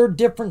all their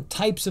different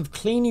types of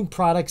cleaning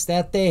products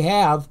that they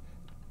have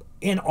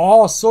in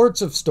all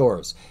sorts of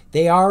stores.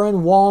 They are in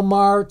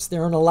Walmarts.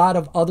 They're in a lot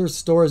of other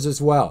stores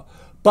as well.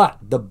 But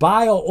the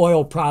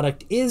BIOOIL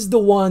product is the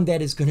one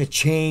that is going to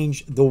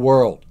change the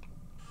world.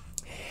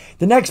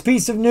 The next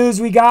piece of news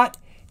we got,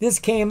 this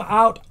came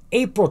out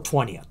April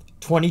 20th,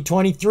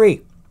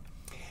 2023.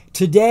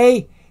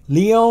 Today,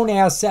 Leone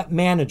Asset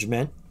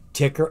Management,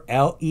 ticker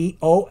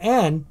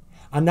LEON,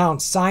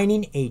 announced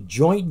signing a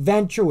joint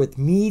venture with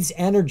MEIS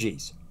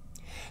Energies.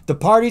 The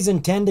parties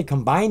intend to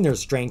combine their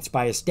strengths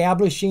by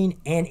establishing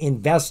and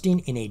investing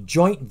in a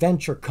joint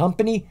venture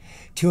company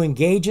to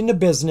engage in the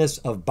business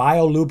of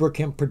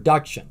biolubricant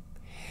production,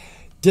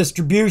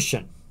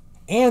 distribution,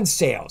 and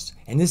sales.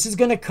 And this is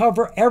going to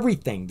cover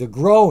everything: the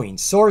growing,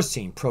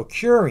 sourcing,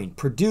 procuring,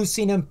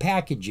 producing, and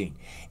packaging,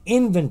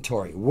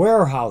 inventory,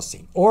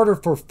 warehousing, order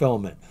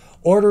fulfillment,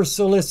 order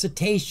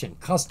solicitation,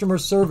 customer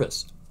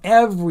service,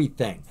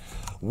 everything.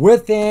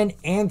 within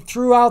and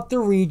throughout the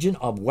region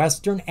of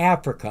Western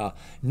Africa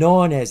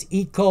known as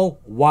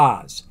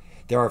ECOWAS.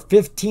 There are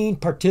 15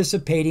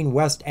 participating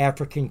West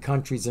African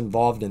countries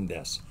involved in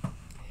this.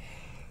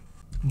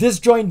 This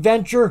joint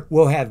venture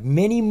will have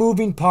many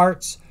moving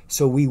parts,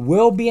 so we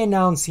will be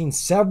announcing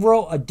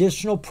several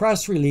additional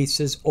press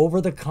releases over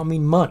the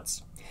coming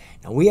months.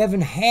 Now, we haven't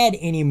had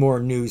any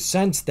more news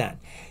since then.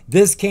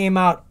 This came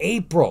out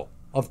April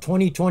of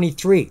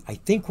 2023. I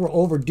think we're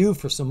overdue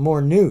for some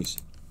more news.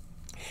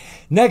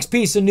 Next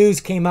piece of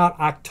news came out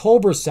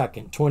October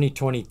 2nd,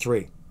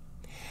 2023.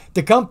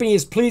 The company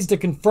is pleased to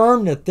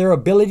confirm that their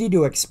ability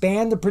to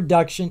expand the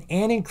production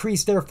and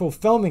increase their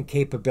fulfillment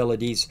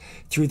capabilities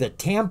through the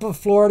Tampa,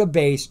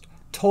 Florida-based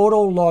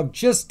Total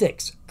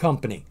Logistics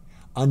Company,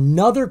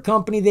 another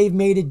company they've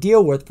made a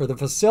deal with for the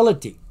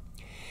facility.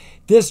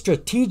 This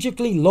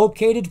strategically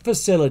located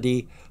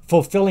facility,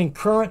 fulfilling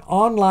current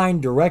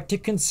online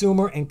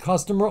direct-to-consumer and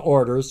customer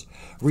orders,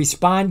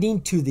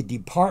 responding to the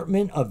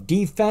Department of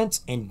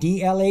Defense and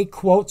DLA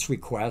quotes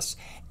requests,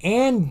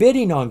 and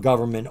bidding on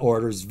government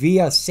orders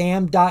via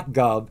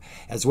sam.gov,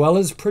 as well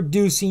as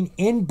producing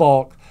in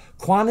bulk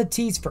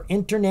quantities for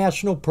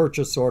international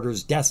purchase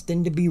orders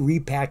destined to be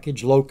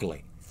repackaged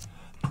locally.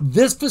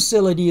 This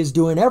facility is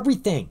doing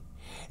everything.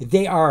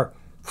 They are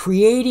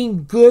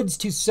creating goods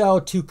to sell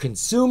to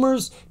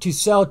consumers, to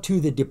sell to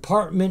the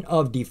Department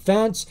of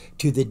Defense,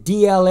 to the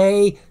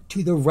DLA,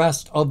 to the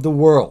rest of the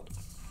world.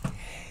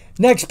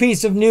 Next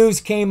piece of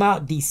news came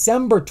out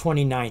December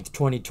 29th,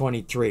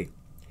 2023.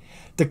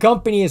 The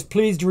company is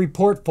pleased to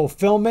report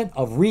fulfillment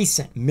of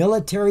recent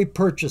military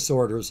purchase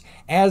orders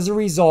as a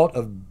result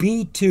of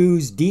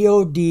B2's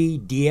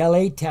DoD,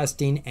 DLA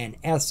testing, and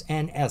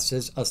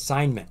SNS's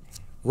assignment.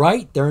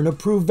 Right? They're an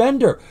approved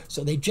vendor,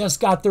 so they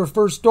just got their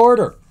first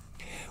order.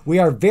 We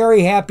are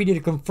very happy to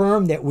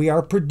confirm that we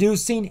are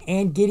producing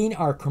and getting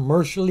our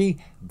commercially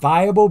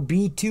viable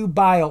B2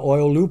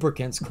 BIOOIL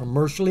lubricants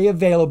commercially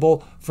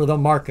available for the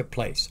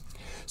marketplace.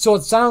 So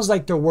it sounds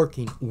like they're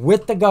working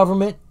with the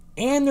government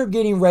and they're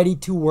getting ready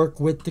to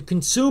work with the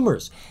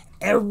consumers.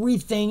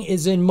 Everything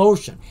is in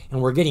motion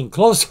and we're getting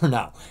closer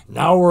now.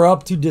 Now we're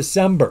up to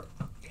December.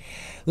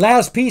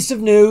 Last piece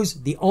of news,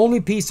 the only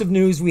piece of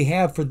news we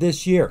have for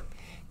this year,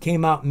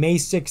 came out May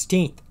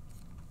 16th.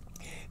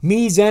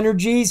 MEIL-Methes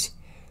Energies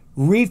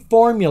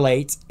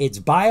reformulates its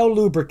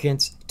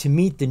biolubricants to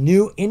meet the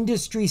new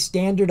industry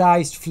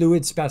standardized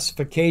fluid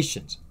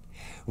specifications.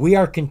 We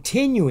are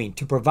continuing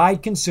to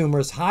provide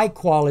consumers high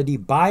quality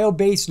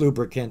bio-based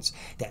lubricants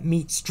that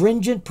meet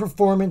stringent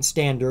performance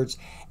standards,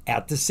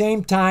 at the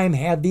same time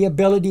have the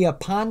ability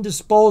upon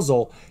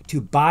disposal to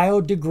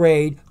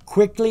biodegrade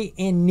quickly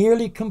and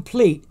nearly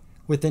complete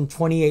within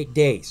 28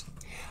 days.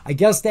 I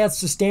guess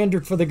that's the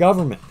standard for the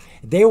government.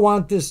 They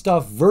want this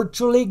stuff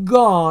virtually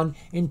gone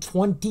in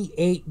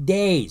 28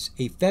 days,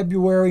 a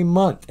February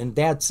month, and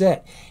that's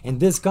it. And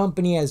this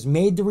company has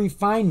made the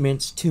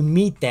refinements to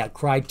meet that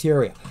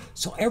criteria.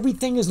 So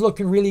everything is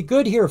looking really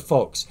good here,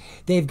 folks.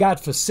 They've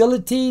got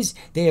facilities.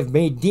 They have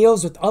made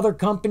deals with other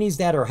companies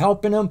that are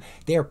helping them.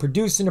 They are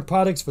producing the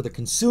products for the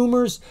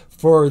consumers,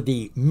 for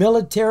the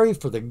military,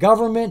 for the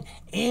government,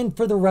 and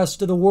for the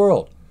rest of the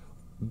world.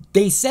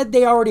 They said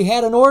they already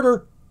had an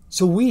order.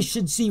 So we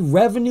should see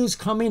revenues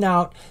coming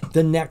out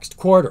the next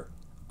quarter.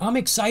 I'm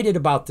excited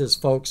about this,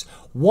 folks.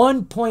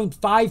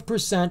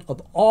 1.5%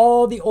 of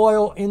all the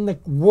oil in the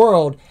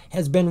world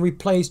has been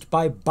replaced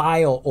by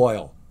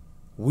BIOOIL.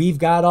 We've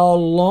got a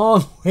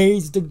long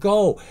ways to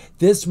go.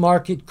 This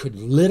market could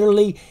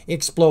literally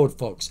explode,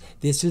 folks.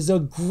 This is a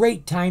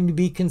great time to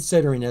be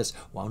considering this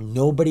while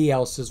nobody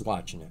else is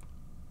watching it.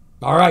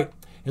 All right,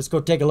 let's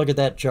go take a look at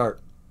that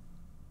chart.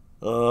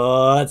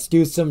 Let's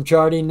do some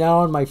charting now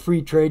on my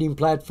free trading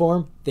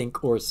platform,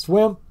 Think or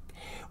Swim.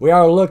 We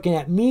are looking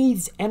at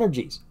MEIL-Methes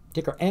Energies,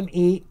 ticker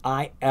MEIL.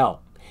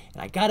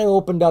 And I got it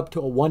opened up to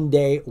a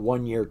one-day,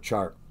 one-year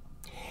chart.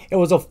 It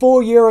was a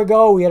full year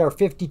ago. We had our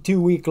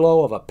 52-week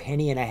low of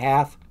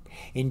 $0.015.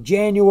 In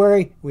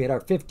January, we had our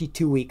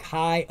 52-week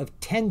high of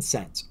 10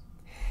 cents.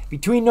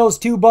 Between those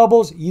two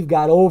bubbles, you've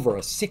got over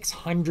a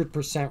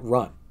 600%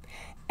 run.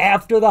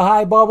 After the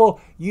high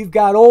bubble, you've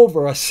got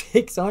over a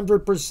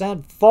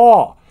 600%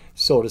 fall,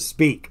 so to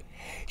speak.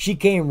 She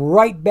came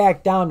right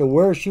back down to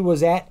where she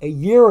was at a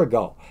year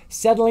ago,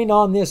 settling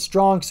on this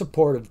strong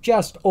support of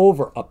just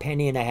over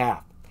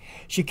 $0.015.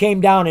 She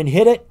came down and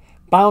hit it,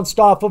 bounced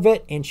off of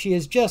it, and she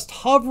is just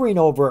hovering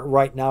over it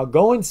right now,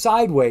 going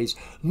sideways,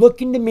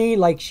 looking to me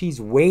like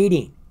she's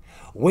waiting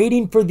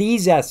for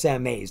these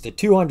SMAs, the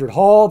 200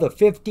 haul, the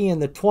 50, and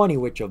the 20,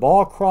 which have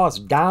all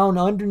crossed down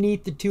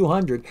underneath the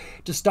 200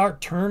 to start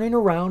turning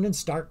around and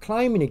start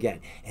climbing again.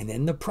 And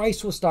then the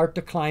price will start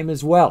to climb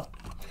as well.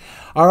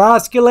 Our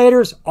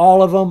oscillators,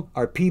 all of them,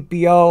 our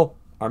PPO,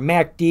 our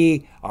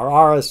MACD, our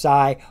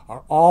RSI,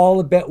 are all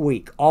a bit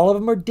weak. All of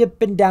them are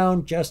dipping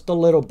down just a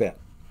little bit.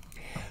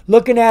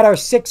 Looking at our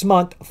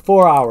 6-month,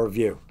 4-hour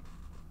view.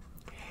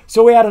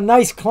 So we had a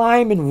nice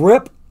climb and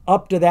rip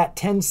up to that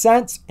 10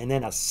 cents, and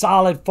then a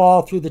solid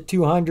fall through the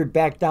 200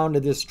 back down to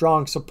this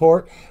strong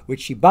support,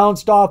 which she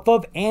bounced off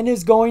of and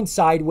is going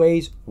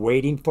sideways,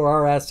 waiting for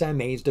our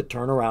SMAs to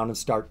turn around and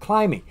start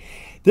climbing.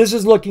 This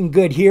is looking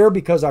good here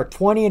because our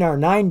 20 and our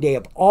 9-day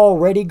have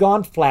already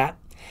gone flat.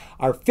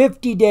 Our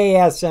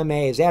 50-day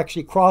SMA is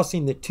actually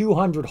crossing the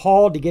 200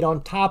 haul to get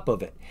on top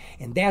of it,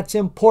 and that's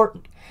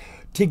important.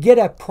 To get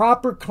a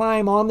proper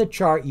climb on the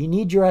chart, you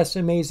need your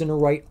SMAs in the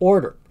right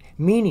order.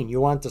 Meaning you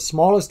want the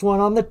smallest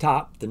one on the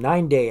top, the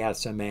 9-day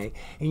SMA,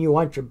 and you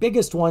want your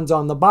biggest ones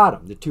on the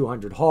bottom, the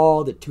 200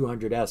 haul, the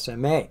 200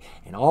 SMA,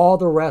 and all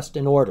the rest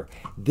in order.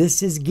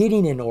 This is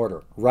getting in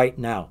order right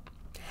now.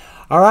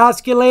 Our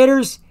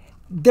oscillators,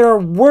 they're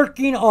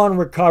working on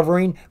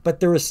recovering, but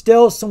there is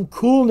still some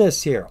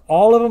coolness here.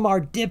 All of them are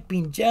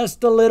dipping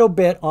just a little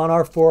bit on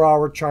our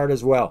 4-hour chart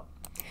as well.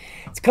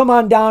 Let's come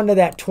on down to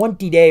that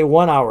 20-day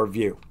 1-hour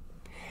view.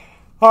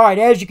 All right,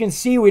 as you can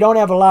see, we don't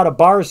have a lot of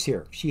bars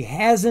here. She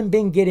hasn't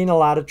been getting a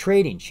lot of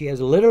trading. She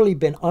has literally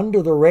been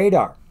under the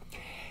radar.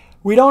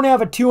 We don't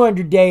have a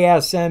 200-day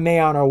SMA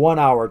on our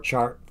 1-hour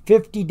chart.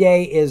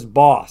 50-day is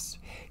boss.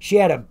 She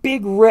had a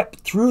big rip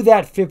through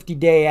that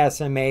 50-day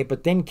SMA,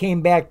 but then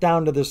came back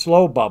down to the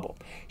slow bubble.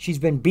 She's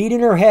been beating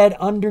her head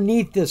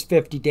underneath this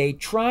 50-day,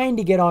 trying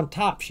to get on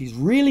top. She's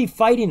really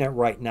fighting it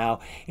right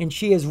now, and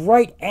she is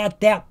right at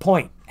that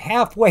point.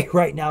 Halfway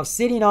right now,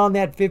 sitting on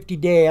that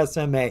 50-day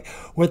SMA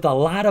with a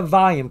lot of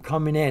volume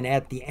coming in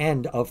at the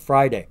end of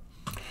Friday.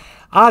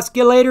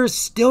 Oscillators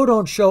still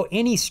don't show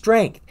any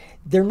strength.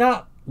 They're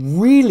not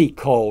really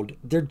cold.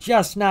 They're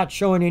just not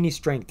showing any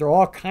strength. They're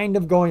all kind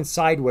of going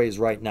sideways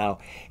right now,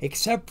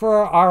 except for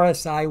our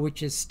RSI,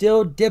 which is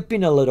still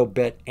dipping a little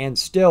bit and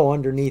still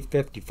underneath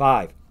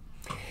 55.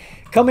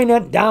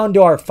 Coming down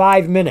to our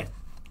 5-minute.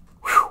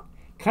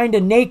 Kind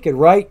of naked,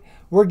 right?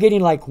 We're getting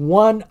like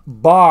 1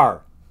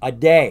 bar a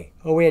day.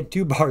 Oh, we had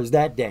 2 bars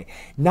that day.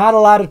 Not a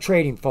lot of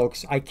trading,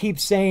 folks. I keep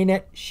saying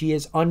it. She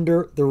is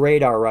under the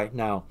radar right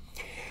now.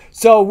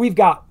 So we've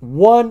got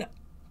 1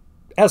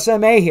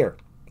 SMA here.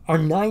 Our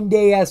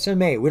 9-day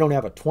SMA. We don't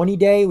have a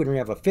 20-day. We don't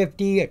have a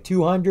 50, a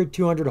 200,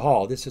 200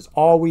 haul. This is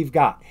all we've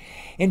got.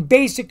 And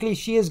basically,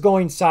 she is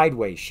going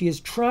sideways. She is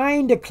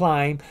trying to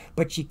climb,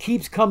 but she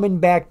keeps coming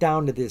back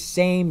down to this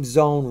same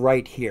zone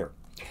right here.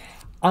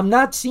 I'm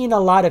not seeing a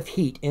lot of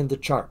heat in the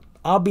chart.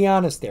 I'll be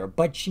honest there,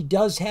 but she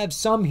does have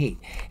some heat,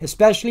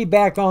 especially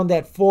back on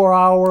that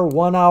 4-hour,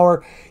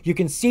 1-hour. You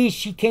can see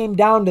she came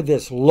down to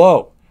this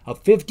low, a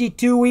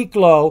 52-week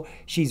low.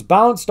 She's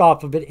bounced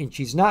off of it, and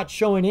she's not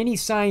showing any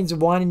signs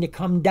of wanting to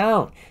come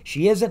down.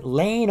 She isn't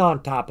laying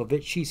on top of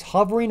it. She's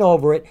hovering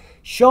over it,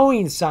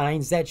 showing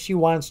signs that she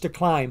wants to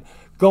climb,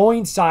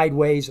 going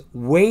sideways,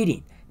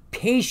 waiting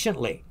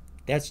patiently.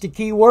 That's the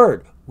key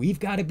word.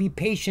 We've got to be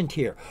patient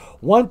here.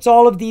 Once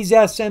all of these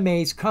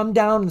SMAs come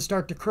down and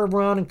start to curve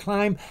around and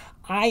climb,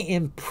 I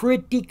am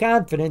pretty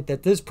confident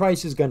that this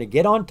price is going to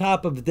get on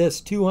top of this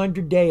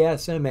 200-day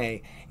SMA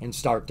and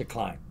start to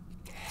climb.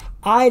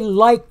 I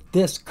like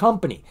this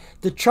company.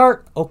 The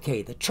chart,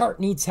 okay, the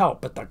chart needs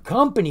help, but the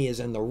company is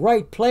in the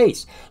right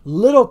place.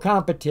 Little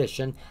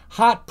competition,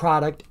 hot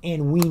product,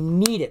 and we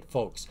need it,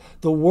 folks.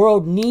 The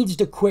world needs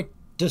to quit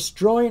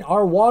destroying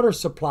our water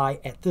supply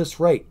at this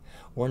rate.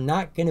 We're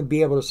not going to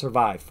be able to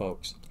survive,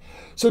 folks.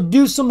 So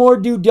do some more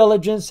due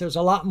diligence. There's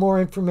a lot more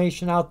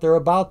information out there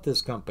about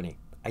this company.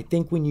 I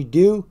think when you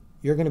do,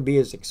 you're going to be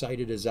as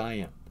excited as I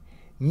am.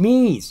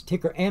 MEIL,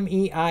 ticker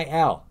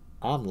MEIL.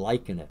 I'm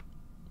liking it.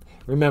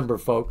 Remember,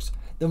 folks,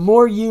 the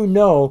more you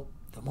know,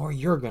 the more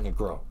you're going to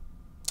grow.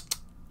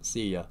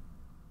 See ya.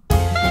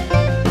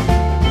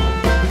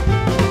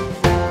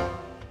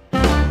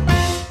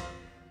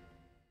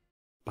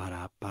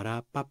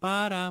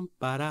 Ba-da-ba-da-ba-ba-dum,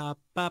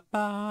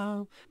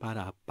 ba-da-ba-ba.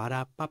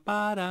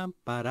 Ba-da-ba-da-ba-ba-dum,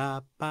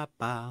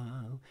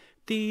 ba-da-ba-ba.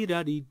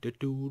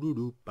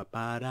 Dee-da-dee-da-doo-doo-doo,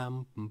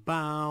 ba-ba-dum,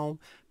 bow.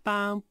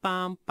 Bow,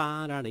 bow,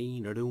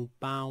 ba-da-dee-da-doo,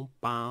 bow,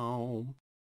 bow.